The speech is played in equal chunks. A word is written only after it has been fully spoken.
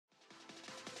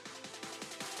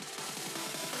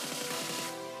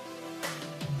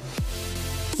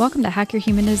Welcome to Hack Your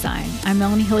Human Design. I'm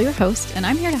Melanie Hill, your host, and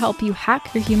I'm here to help you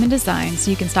hack your human design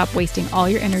so you can stop wasting all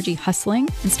your energy hustling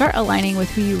and start aligning with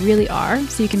who you really are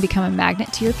so you can become a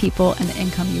magnet to your people and the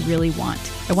income you really want.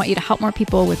 I want you to help more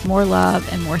people with more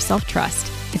love and more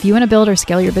self-trust. If you want to build or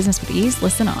scale your business with ease,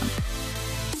 listen on.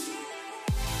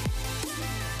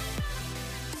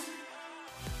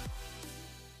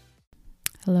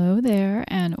 Hello there,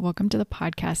 and welcome to the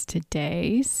podcast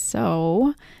today.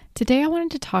 Today I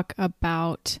wanted to talk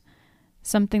about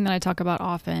something that I talk about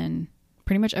often,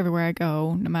 pretty much everywhere I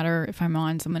go, no matter if I'm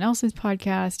on someone else's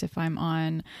podcast, if I'm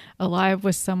on a live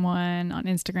with someone on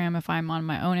Instagram, if I'm on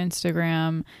my own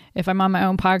Instagram, if I'm on my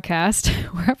own podcast,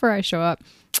 wherever I show up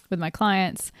with my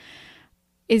clients,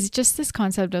 is just this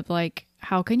concept of like,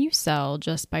 how can you sell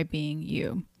just by being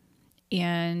you?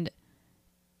 And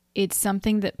it's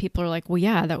something that people are like, well,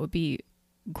 yeah, that would be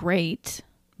great,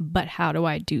 but how do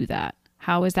I do that?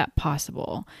 How is that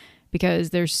possible? Because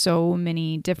there's so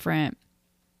many different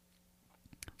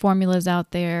formulas out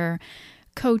there,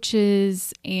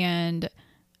 coaches, and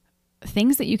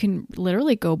things that you can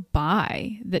literally go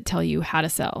buy that tell you how to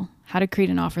sell, how to create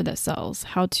an offer that sells,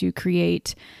 how to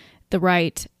create the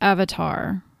right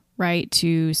avatar, right,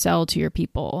 to sell to your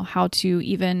people, how to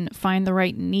even find the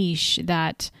right niche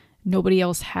that nobody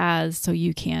else has so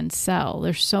you can sell.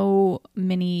 There's so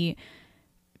many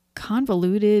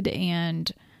convoluted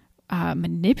and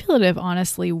manipulative,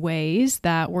 honestly, ways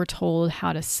that we're told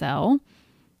how to sell.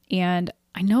 And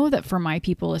I know that for my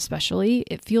people especially,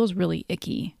 it feels really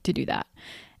icky to do that.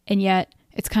 And yet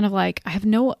it's kind of like, I have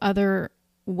no other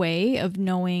way of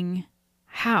knowing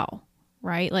how,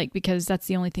 right? Like, because that's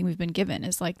the only thing we've been given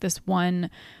is like this one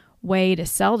way to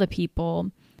sell to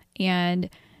people. And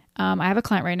I have a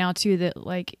client right now too that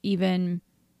like even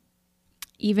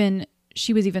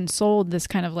she was even sold this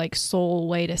kind of like soul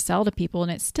way to sell to people,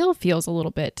 and it still feels a little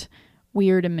bit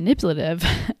weird and manipulative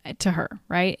to her,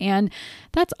 right? And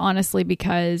that's honestly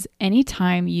because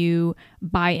anytime you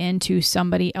buy into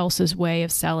somebody else's way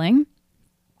of selling,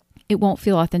 it won't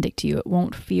feel authentic to you. It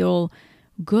won't feel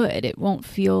good. It won't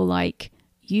feel like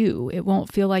you. It won't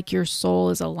feel like your soul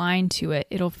is aligned to it.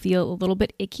 It'll feel a little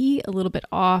bit icky, a little bit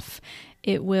off.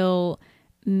 It will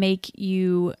make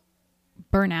you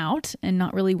burn out and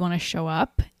not really want to show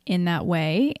up in that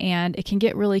way. And it can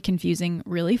get really confusing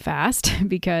really fast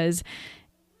because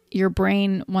your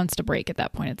brain wants to break at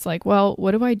that point. It's like, well,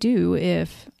 what do I do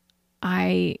if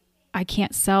I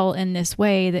can't sell in this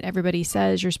way that everybody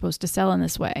says you're supposed to sell in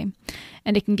this way?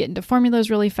 And it can get into formulas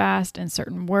really fast and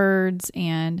certain words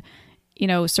and, you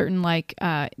know, certain like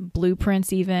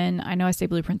blueprints even. I know I say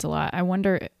blueprints a lot.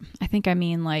 I think I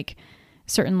mean like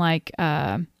certain like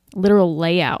literal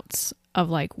layouts of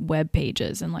like web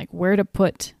pages and like where to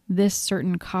put this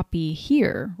certain copy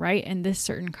here, right? And this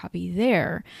certain copy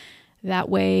there. That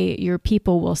way your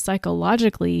people will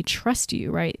psychologically trust you,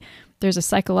 right? There's a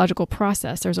psychological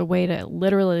process. There's a way to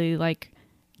literally like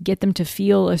get them to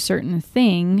feel a certain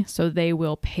thing so they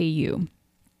will pay you.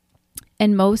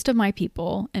 And most of my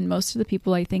people and most of the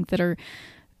people I think that are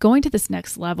going to this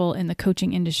next level in the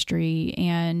coaching industry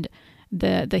and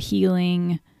the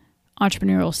healing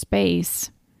entrepreneurial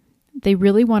space, they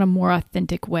really want a more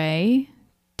authentic way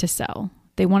to sell.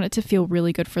 They want it to feel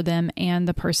really good for them and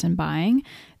the person buying.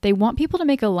 They want people to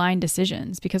make aligned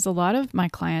decisions because a lot of my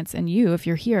clients and you, if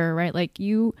you're here, right, like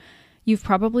you've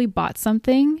probably bought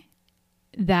something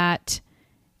that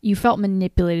you felt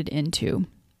manipulated into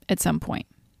at some point.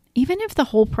 Even if the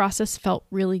whole process felt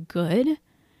really good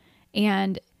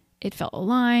and it felt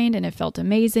aligned and it felt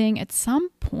amazing, at some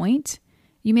point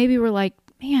you maybe were like,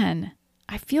 man,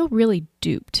 I feel really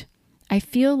duped. I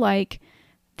feel like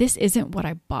this isn't what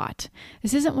I bought.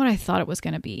 This isn't what I thought it was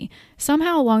going to be.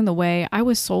 Somehow along the way, I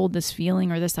was sold this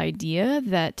feeling or this idea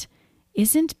that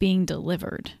isn't being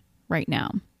delivered right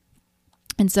now.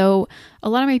 And so a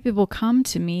lot of my people come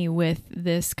to me with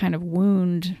this kind of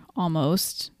wound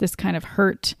almost, this kind of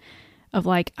hurt of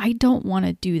like, I don't want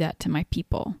to do that to my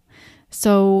people.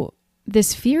 So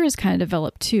this fear is kind of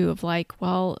developed too of like,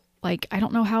 well, like, I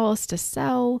don't know how else to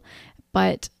sell,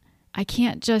 but I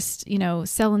can't just,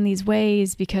 sell in these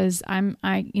ways because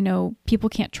people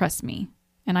can't trust me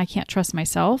and I can't trust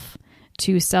myself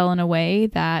to sell in a way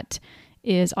that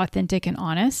is authentic and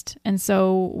honest. And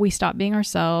so we stop being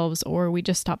ourselves or we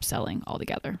just stop selling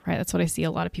altogether, right? That's what I see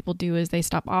a lot of people do is they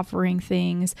stop offering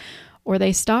things or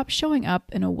they stop showing up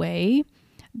in a way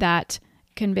that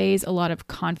conveys a lot of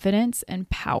confidence and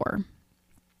power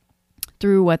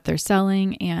through what they're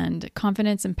selling and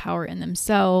confidence and power in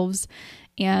themselves.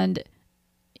 And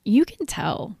you can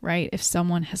tell, right, if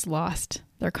someone has lost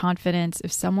their confidence,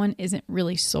 if someone isn't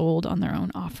really sold on their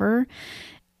own offer,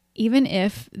 even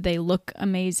if they look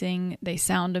amazing, they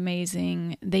sound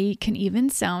amazing, they can even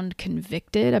sound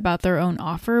convicted about their own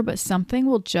offer, but something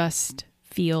will just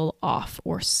feel off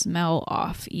or smell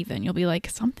off even. You'll be like,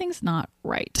 something's not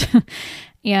right.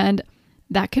 And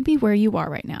that could be where you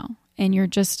are right now. And you're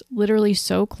just literally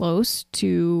so close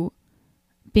to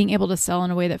being able to sell in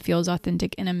a way that feels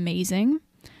authentic and amazing.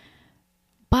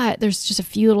 But there's just a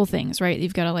few little things, right?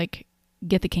 You've got to like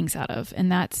get the kinks out of.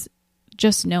 And that's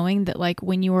just knowing that like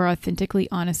when you are authentically,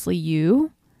 honestly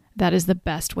you, that is the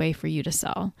best way for you to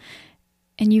sell.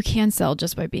 And you can sell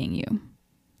just by being you,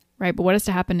 right? But what has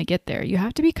to happen to get there? You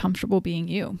have to be comfortable being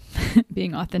you,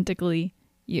 being authentically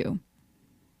you.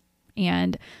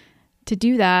 And to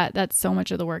do that, that's so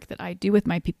much of the work that I do with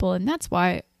my people. And that's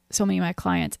why so many of my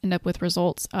clients end up with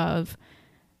results of,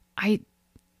 I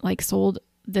like sold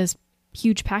this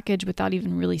huge package without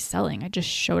even really selling. I just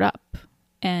showed up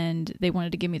and they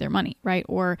wanted to give me their money, right?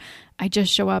 Or I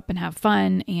just show up and have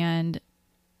fun and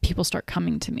people start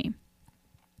coming to me.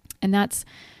 And that's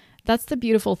the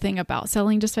beautiful thing about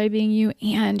selling just by being you,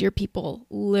 and your people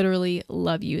literally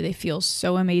love you. They feel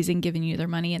so amazing giving you their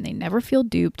money and they never feel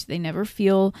duped. They never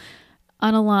feel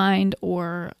unaligned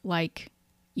or like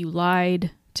you lied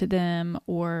to them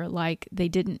or like they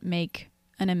didn't make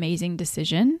an amazing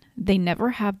decision. They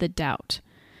never have the doubt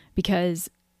because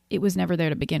it was never there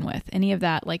to begin with. Any of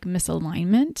that like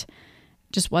misalignment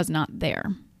just was not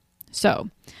there. So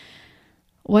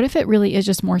what if it really is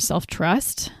just more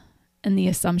self-trust and the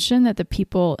assumption that the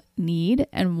people need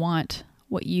and want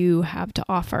what you have to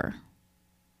offer?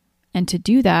 And to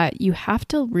do that, you have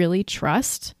to really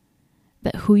trust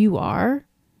that who you are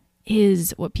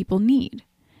is what people need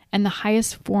and the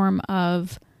highest form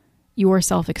of your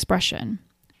self-expression,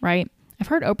 right? I've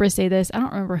heard Oprah say this. I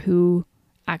don't remember who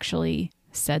actually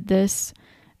said this.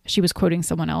 She was quoting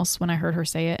someone else when I heard her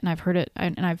say it, and I've heard it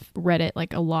and I've read it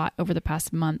like a lot over the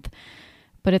past month.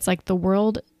 But it's like the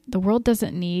world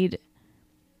doesn't need,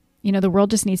 the world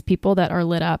just needs people that are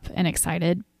lit up and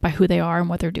excited by who they are and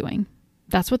what they're doing.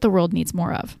 That's what the world needs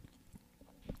more of.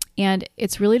 And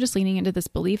it's really just leaning into this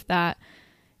belief that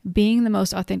being the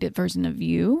most authentic version of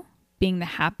you, being the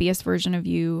happiest version of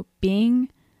you, being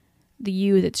the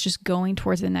you that's just going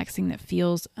towards the next thing that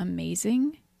feels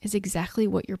amazing is exactly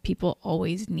what your people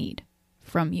always need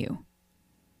from you.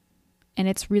 And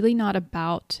it's really not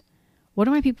about what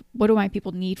do my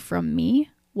people need from me?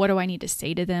 What do I need to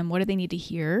say to them? What do they need to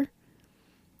hear?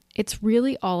 It's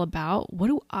really all about, what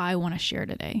do I want to share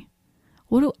today?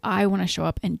 What do I want to show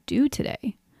up and do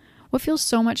today? What feels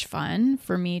so much fun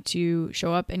for me to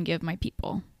show up and give my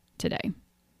people today?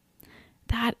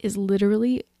 That is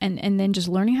literally, and then just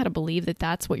learning how to believe that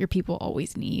that's what your people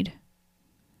always need.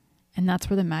 And that's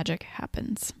where the magic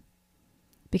happens.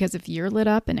 Because if you're lit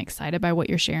up and excited by what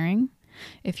you're sharing,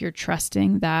 if you're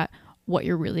trusting that what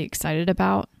you're really excited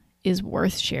about is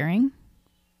worth sharing,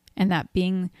 and that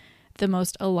being the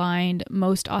most aligned,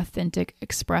 most authentic,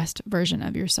 expressed version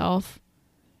of yourself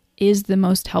is the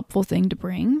most helpful thing to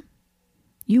bring,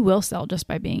 you will sell just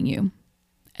by being you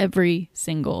every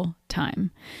single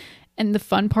time. And the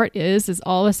fun part is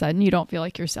all of a sudden you don't feel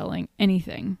like you're selling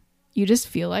anything. You just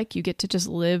feel like you get to just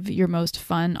live your most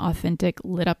fun, authentic,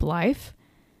 lit up life,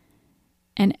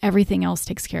 and everything else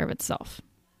takes care of itself.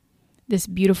 This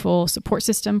beautiful support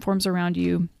system forms around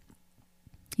you.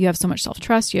 You have so much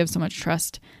self-trust. You have so much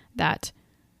trust that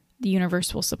the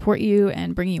universe will support you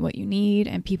and bring you what you need,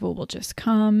 and people will just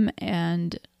come,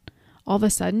 and all of a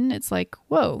sudden it's like,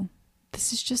 whoa,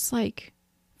 this is just like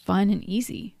fun and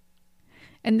easy.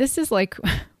 And this is like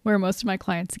where most of my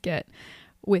clients get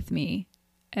with me,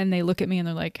 and they look at me and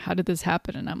they're like, how did this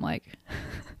happen? And I'm like,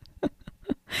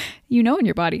 in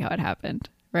your body how it happened,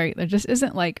 right? There just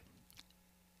isn't like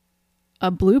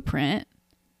a blueprint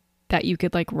that you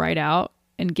could like write out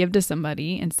and give to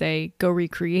somebody and say, go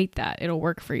recreate that. It'll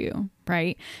work for you,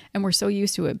 right? And we're so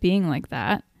used to it being like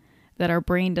that our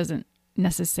brain doesn't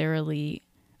necessarily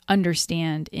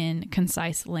understand in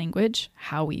concise language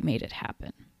how we made it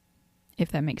happen, if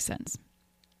that makes sense.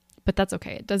 But that's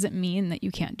okay. It doesn't mean that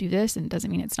you can't do this, and it doesn't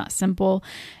mean it's not simple,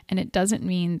 and it doesn't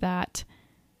mean that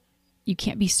you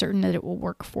can't be certain that it will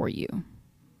work for you.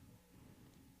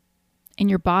 In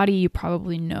your body, you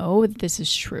probably know that this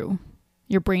is true.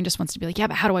 Your brain just wants to be like, yeah,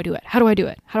 but how do I do it? How do I do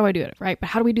it? How do I do it? Right? But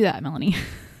how do we do that, Melanie?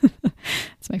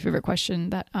 It's my favorite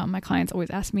question that my clients always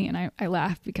ask me, and I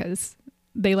laugh because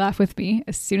they laugh with me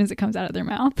as soon as it comes out of their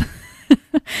mouth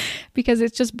because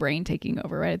it's just brain taking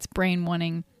over, right? It's brain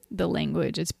wanting the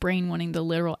language. It's brain wanting the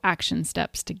literal action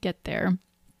steps to get there.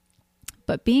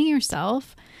 But being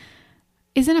yourself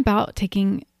isn't about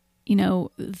taking,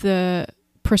 the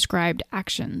prescribed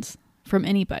actions from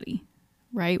anybody,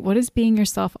 right? What is being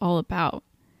yourself all about?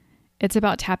 It's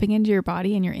about tapping into your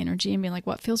body and your energy and being like,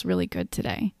 what feels really good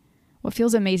today? What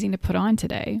feels amazing to put on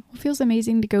today? What feels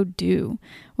amazing to go do?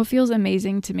 What feels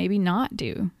amazing to maybe not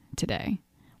do today?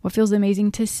 What feels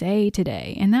amazing to say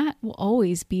today? And that will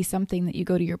always be something that you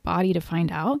go to your body to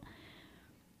find out.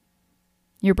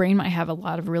 Your brain might have a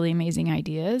lot of really amazing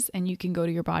ideas, and you can go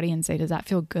to your body and say, does that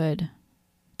feel good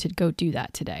to go do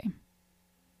that today?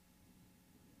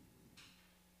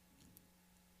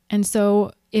 And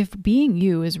so if being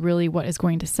you is really what is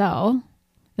going to sell,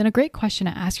 then a great question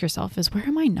to ask yourself is, where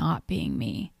am I not being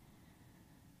me?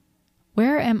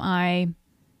 Where am I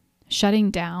shutting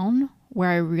down where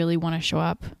I really want to show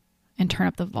up and turn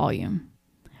up the volume?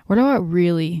 Where do I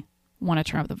really want to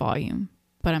turn up the volume,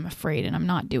 but I'm afraid and I'm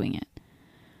not doing it?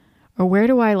 Or where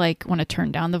do I want to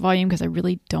turn down the volume because I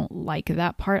really don't like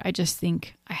that part? I just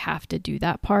think I have to do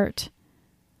that part.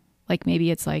 Like maybe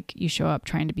it's like you show up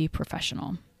trying to be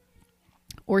professional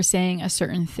or saying a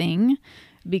certain thing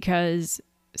because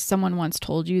someone once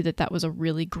told you that that was a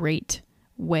really great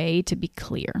way to be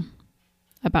clear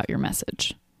about your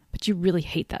message, but you really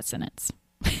hate that sentence.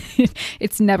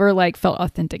 It's never felt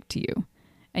authentic to you,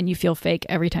 and you feel fake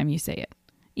every time you say it,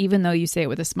 even though you say it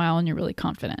with a smile and you're really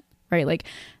confident, right?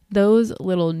 Those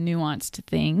little nuanced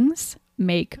things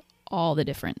make all the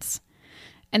difference.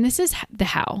 And this is the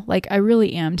how. I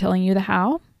really am telling you the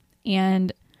how,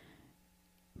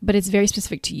 but it's very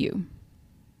specific to you,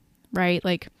 right?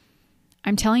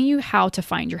 I'm telling you how to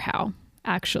find your how,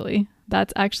 actually.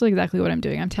 That's actually exactly what I'm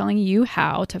doing. I'm telling you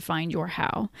how to find your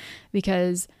how,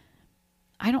 because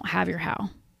I don't have your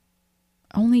how.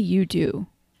 Only you do.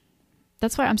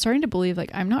 That's why I'm starting to believe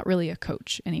I'm not really a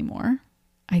coach anymore.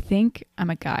 I think I'm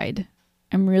a guide.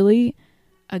 I'm really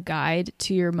a guide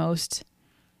to your most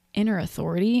inner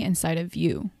authority inside of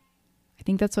you. I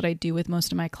think that's what I do with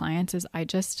most of my clients is I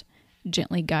just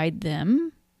gently guide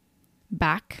them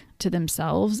back to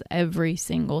themselves every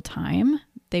single time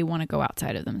they want to go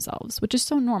outside of themselves, which is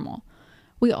so normal.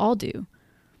 We all do.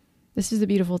 This is the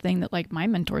beautiful thing that my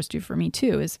mentors do for me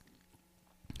too, is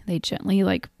they gently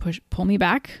pull me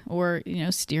back or,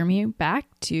 steer me back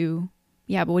to,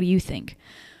 yeah, but what do you think?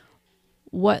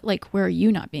 Where are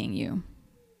you not being you?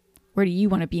 Where do you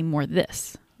want to be more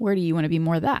this? Where do you want to be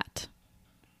more that?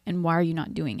 And why are you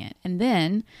not doing it? And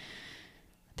then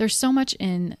there's so much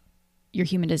in your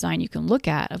human design you can look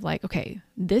at of okay,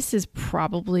 this is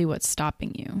probably what's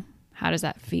stopping you. How does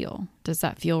that feel? Does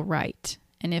that feel right?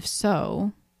 And if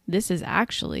so, this is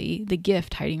actually the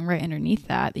gift hiding right underneath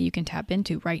that you can tap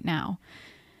into right now.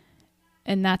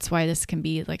 And that's why this can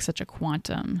be such a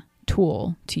quantum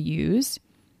tool to use,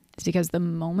 is because the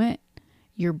moment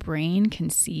your brain can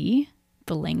see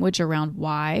the language around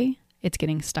why it's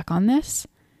getting stuck on this,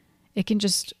 it can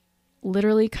just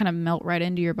literally kind of melt right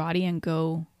into your body and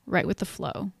go right with the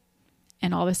flow.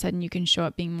 And all of a sudden you can show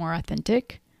up being more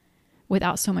authentic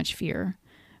without so much fear,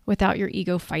 without your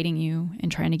ego fighting you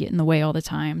and trying to get in the way all the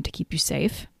time to keep you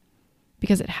safe,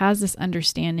 because it has this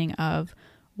understanding of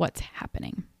what's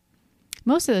happening.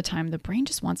 Most of the time, the brain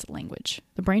just wants a language.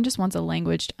 The brain just wants a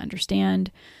language to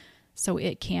understand so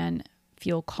it can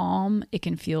feel calm, it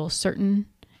can feel certain,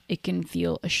 it can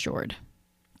feel assured.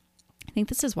 I think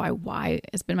this is why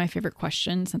has been my favorite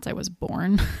question since I was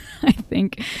born, I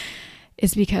think,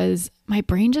 is because my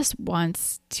brain just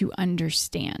wants to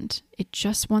understand. It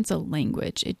just wants a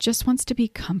language. It just wants to be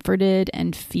comforted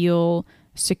and feel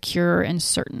secure and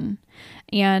certain.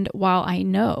 And while I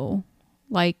know,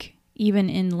 even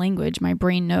in language, my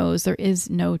brain knows there is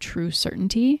no true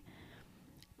certainty,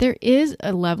 there is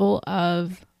a level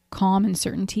of calm and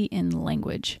certainty in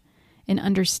language, in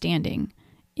understanding,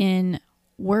 in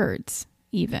words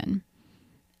even.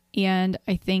 And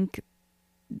I think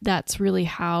that's really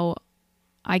how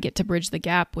I get to bridge the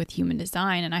gap with human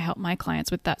design, and I help my clients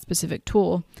with that specific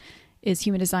tool. Is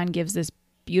human design gives this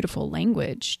beautiful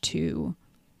language to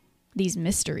these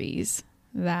mysteries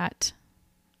that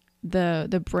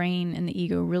the brain and the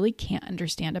ego really can't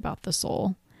understand about the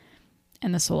soul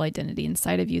and the soul identity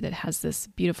inside of you that has this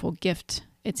beautiful gift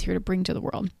it's here to bring to the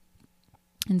world.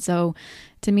 And so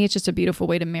to me, it's just a beautiful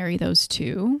way to marry those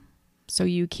two so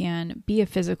you can be a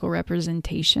physical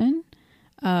representation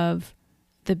of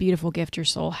the beautiful gift your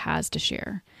soul has to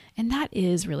share. And that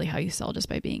is really how you sell just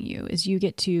by being you, is you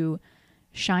get to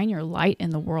shine your light in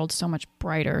the world so much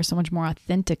brighter, so much more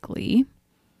authentically.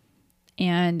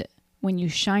 And when you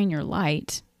shine your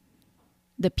light,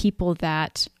 the people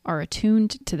that are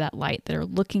attuned to that light, that are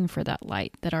looking for that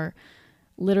light, that are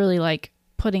literally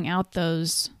putting out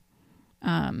those,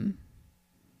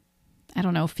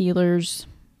 feelers,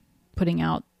 putting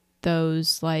out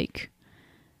those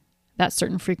that that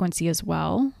certain frequency as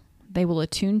well, they will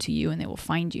attune to you and they will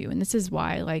find you. And this is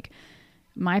why, like,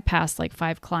 my past, like,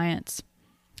 5 clients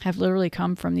have literally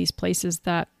come from these places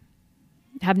that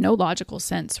have no logical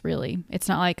sense, really. It's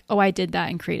not like, oh, I did that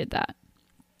and created that.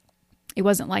 It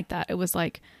wasn't like that. It was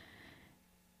like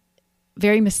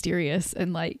very mysterious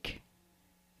and like,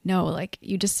 no, like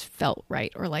you just felt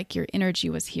right, or like your energy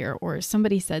was here, or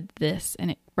somebody said this and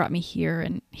it brought me here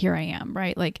and here I am,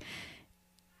 right? Like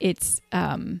it's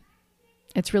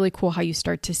really cool how you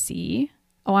start to see,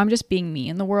 oh, I'm just being me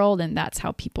in the world, and that's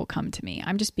how people come to me.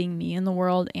 I'm just being me in the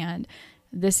world, and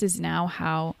this is now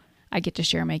how I get to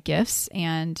share my gifts,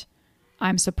 and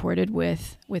I'm supported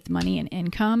with money and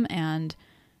income, and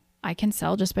I can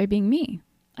sell just by being me.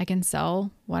 I can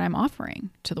sell what I'm offering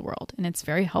to the world, and it's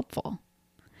very helpful.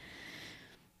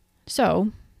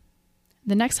 So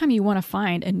the next time you want to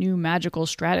find a new magical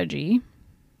strategy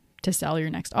to sell your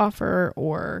next offer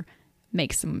or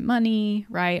make some money,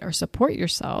 right? Or support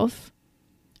yourself,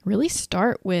 really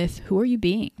start with, who are you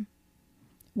being?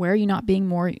 Where are you not being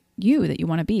more you that you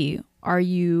want to be? Are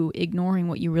you ignoring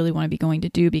what you really want to be going to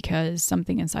do because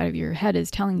something inside of your head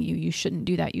is telling you you shouldn't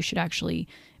do that? You should actually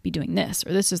be doing this,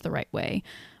 or this is the right way,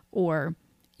 or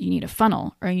you need a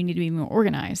funnel, or you need to be more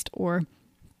organized, or,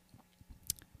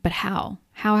 but how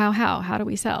do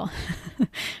we sell?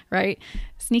 Right?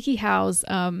 Sneaky hows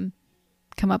come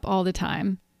up all the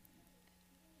time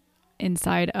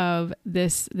inside of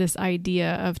this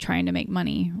idea of trying to make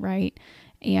money, right?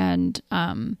 And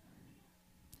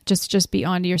just be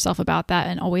on to yourself about that,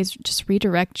 and always just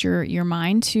redirect your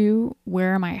mind to,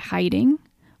 where am I hiding?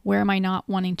 Where am I not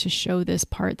wanting to show this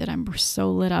part that I'm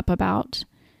so lit up about?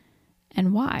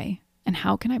 And why? And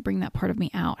how can I bring that part of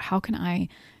me out? How can I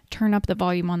turn up the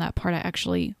volume on that part I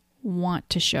actually want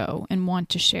to show and want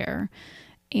to share?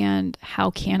 And how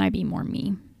can I be more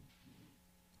me?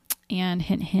 And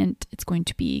hint, hint, it's going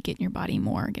to be get in your body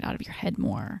more, get out of your head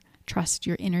more, trust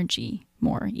your energy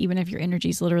more. Even if your energy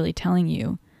is literally telling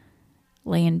you,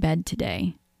 lay in bed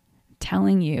today,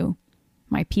 telling you,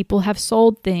 my people have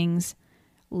sold things,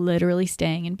 literally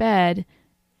staying in bed,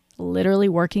 literally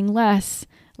working less,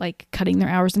 like cutting their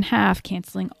hours in half,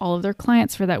 canceling all of their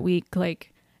clients for that week.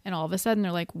 Like, and all of a sudden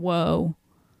they're like, whoa,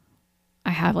 I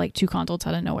have like 2 consults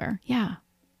out of nowhere. Yeah.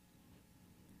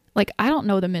 Like, I don't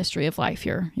know the mystery of life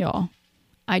here, y'all.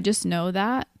 I just know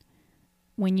that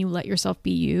when you let yourself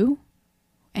be you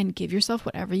and give yourself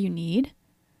whatever you need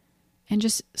and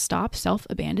just stop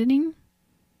self-abandoning,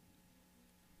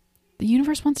 the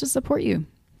universe wants to support you,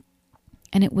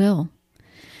 and it will.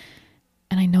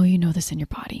 And I know you know this in your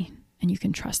body, and you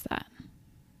can trust that.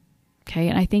 Okay.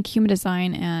 And I think human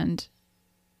design and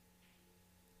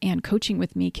coaching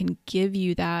with me can give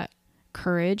you that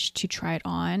courage to try it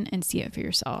on and see it for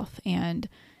yourself and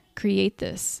create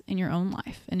this in your own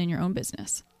life and in your own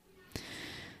business.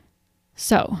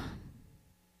 So,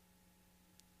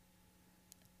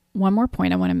 one more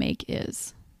point I want to make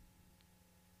is,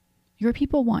 your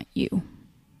people want you.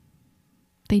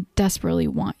 They desperately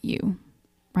want you,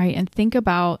 right? And think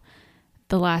about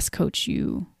the last coach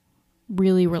you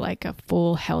really were like a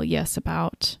full hell yes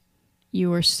about. You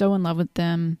were so in love with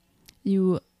them.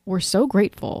 You were so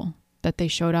grateful that they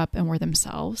showed up and were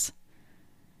themselves,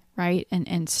 right?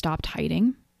 And stopped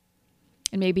hiding.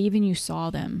 And maybe even you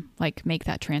saw them like make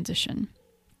that transition.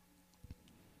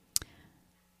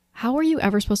 How are you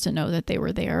ever supposed to know that they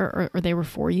were there or they were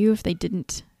for you if they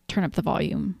didn't turn up the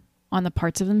volume on the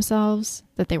parts of themselves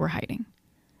that they were hiding?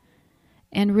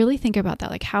 And really think about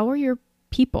that. Like, how are your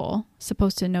people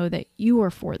supposed to know that you are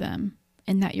for them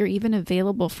and that you're even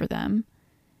available for them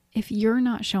if you're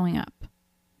not showing up?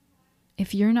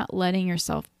 If you're not letting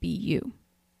yourself be you?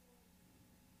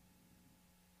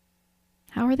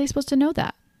 How are they supposed to know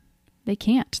that? They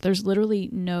can't. There's literally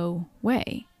no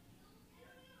way.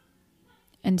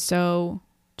 And so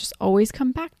just always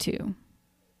come back to,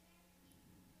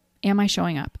 am I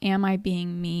showing up? Am I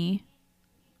being me?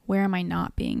 Where am I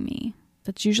not being me?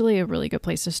 That's usually a really good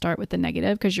place to start with the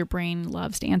negative, because your brain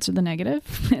loves to answer the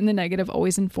negative and the negative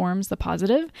always informs the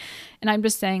positive. And I'm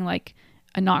just saying, like,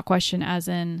 a not question as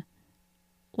in,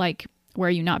 like, where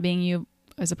are you not being you,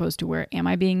 as opposed to where am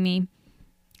I being me?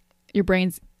 Your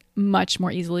brain's much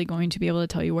more easily going to be able to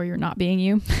tell you where you're not being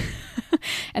you.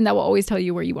 And that will always tell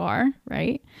you where you are,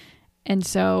 right? And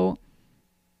so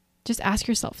just ask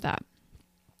yourself that.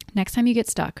 Next time you get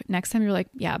stuck, next time you're like,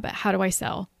 yeah, but how do I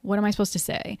sell? What am I supposed to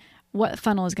say? What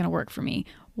funnel is going to work for me?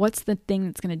 What's the thing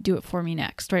that's going to do it for me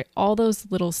next, right? All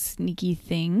those little sneaky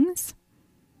things.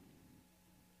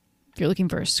 You're looking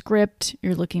for a script.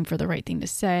 You're looking for the right thing to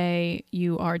say.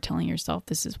 You are telling yourself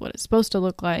this is what it's supposed to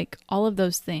look like. All of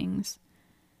those things.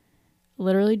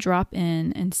 literally drop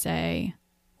in and say,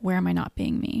 where am I not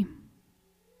being me?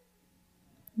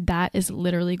 That is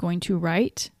literally going to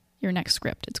write your next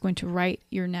script. It's going to write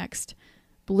your next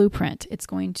blueprint. It's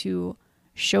going to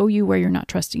show you where you're not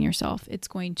trusting yourself. It's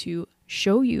going to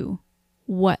show you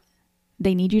what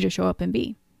they need you to show up and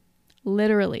be.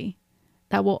 Literally,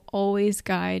 that will always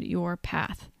guide your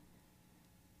path.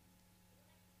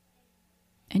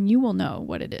 And you will know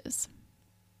what it is.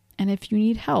 And if you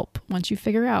need help, once you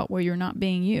figure out where you're not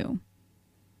being you,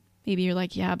 maybe you're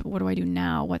like, yeah, but what do I do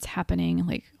now? What's happening?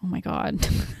 Like, oh my God,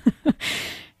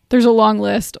 there's a long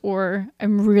list, or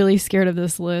I'm really scared of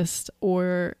this list,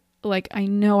 or like, I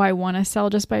know I want to sell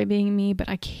just by being me, but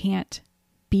I can't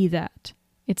be that.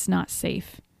 It's not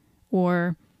safe,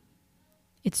 or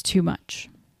it's too much.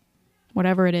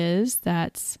 Whatever it is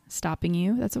that's stopping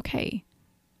you, that's okay.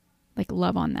 Like,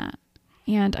 love on that.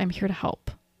 And I'm here to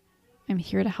help. I'm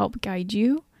here to help guide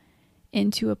you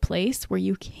into a place where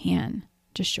you can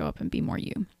just show up and be more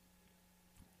you.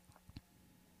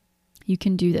 You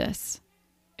can do this.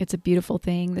 It's a beautiful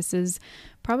thing. This is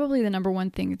probably the number one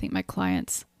thing I think my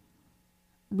clients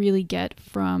really get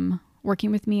from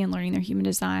working with me and learning their human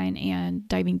design and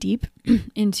diving deep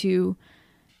into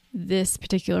this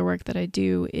particular work that I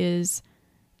do is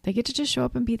they get to just show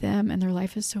up and be them, and their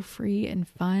life is so free and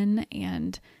fun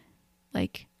and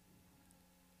like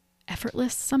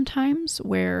effortless sometimes,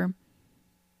 where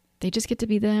they just get to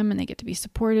be them and they get to be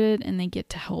supported and they get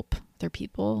to help their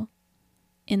people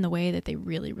in the way that they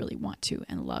really, really want to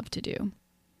and love to do.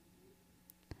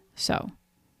 So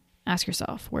ask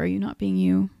yourself, where are you not being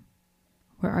you?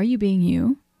 Where are you being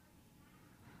you?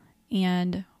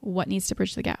 And what needs to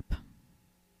bridge the gap?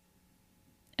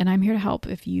 And I'm here to help.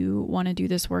 If you want to do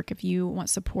this work, if you want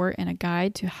support and a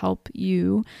guide to help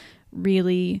you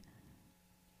really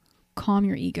calm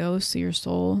your ego so your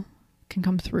soul can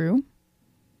come through,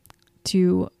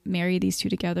 to marry these two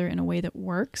together in a way that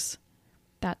works,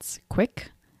 that's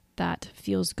quick, that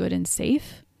feels good and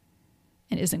safe,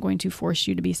 and isn't going to force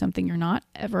you to be something you're not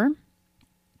ever,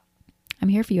 I'm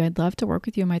here for you. I'd love to work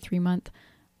with you in my 3-month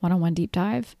one-on-one deep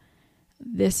dive.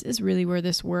 This is really where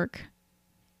this work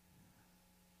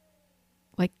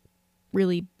like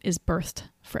really is birthed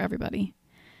for everybody,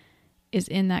 is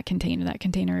in that container. That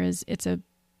container it's a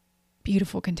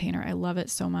beautiful container. I love it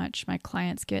so much. My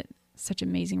clients get such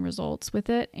amazing results with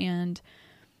it. And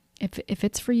if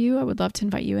it's for you, I would love to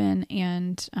invite you in,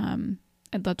 and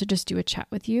I'd love to just do a chat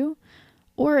with you.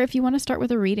 Or if you want to start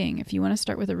with a reading,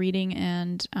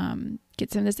 and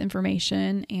get some of this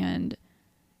information and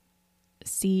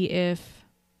see if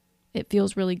it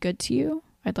feels really good to you,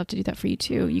 I'd love to do that for you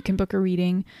too. You can book a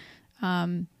reading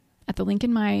at the link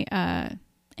in my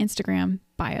Instagram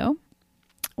bio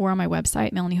or on my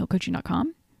website,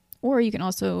 melaniehillcoaching.com. Or you can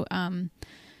also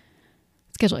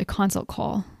schedule a consult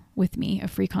call with me, a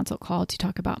free consult call to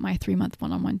talk about my 3-month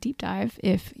one-on-one deep dive.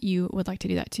 If you would like to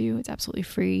do that too, it's absolutely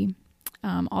free.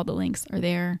 All the links are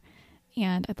there,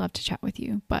 and I'd love to chat with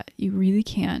you. But you really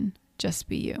can just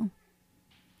be you.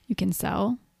 You can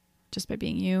sell just by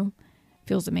being you. It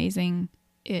feels amazing.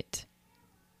 It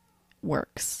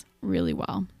works really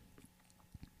well.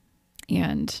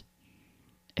 And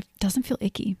it doesn't feel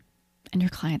icky, and your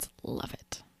clients love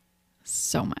it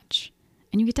so much.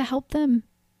 And you get to help them,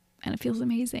 and it feels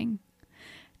amazing.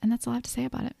 And that's all I have to say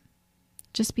about it.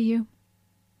 Just be you.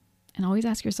 And always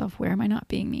ask yourself, where am I not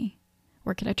being me?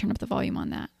 Where could I turn up the volume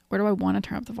on that? Where do I want to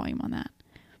turn up the volume on that?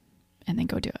 And then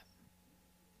go do it.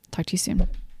 Talk to you soon.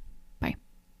 Bye.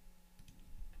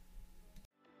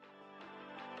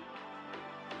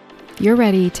 You're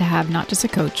ready to have not just a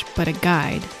coach, but a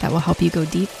guide that will help you go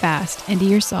deep, fast into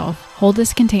yourself, hold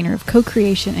this container of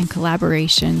co-creation and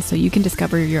collaboration so you can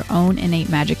discover your own innate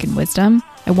magic and wisdom.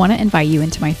 I want to invite you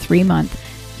into my 3-month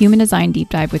Human Design Deep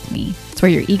Dive with me. It's where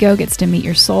your ego gets to meet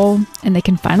your soul, and they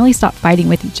can finally stop fighting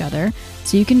with each other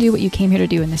so you can do what you came here to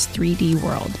do in this 3D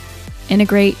world.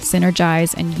 Integrate,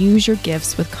 synergize, and use your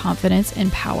gifts with confidence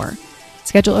and power.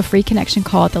 Schedule a free connection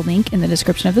call at the link in the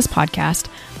description of this podcast,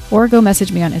 or go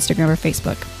message me on Instagram or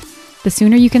Facebook. The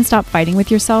sooner you can stop fighting with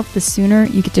yourself, the sooner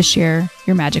you get to share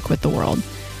your magic with the world.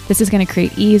 This is going to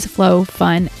create ease, flow,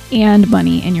 fun, and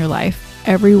money in your life.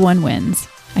 Everyone wins.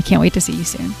 I can't wait to see you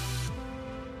soon.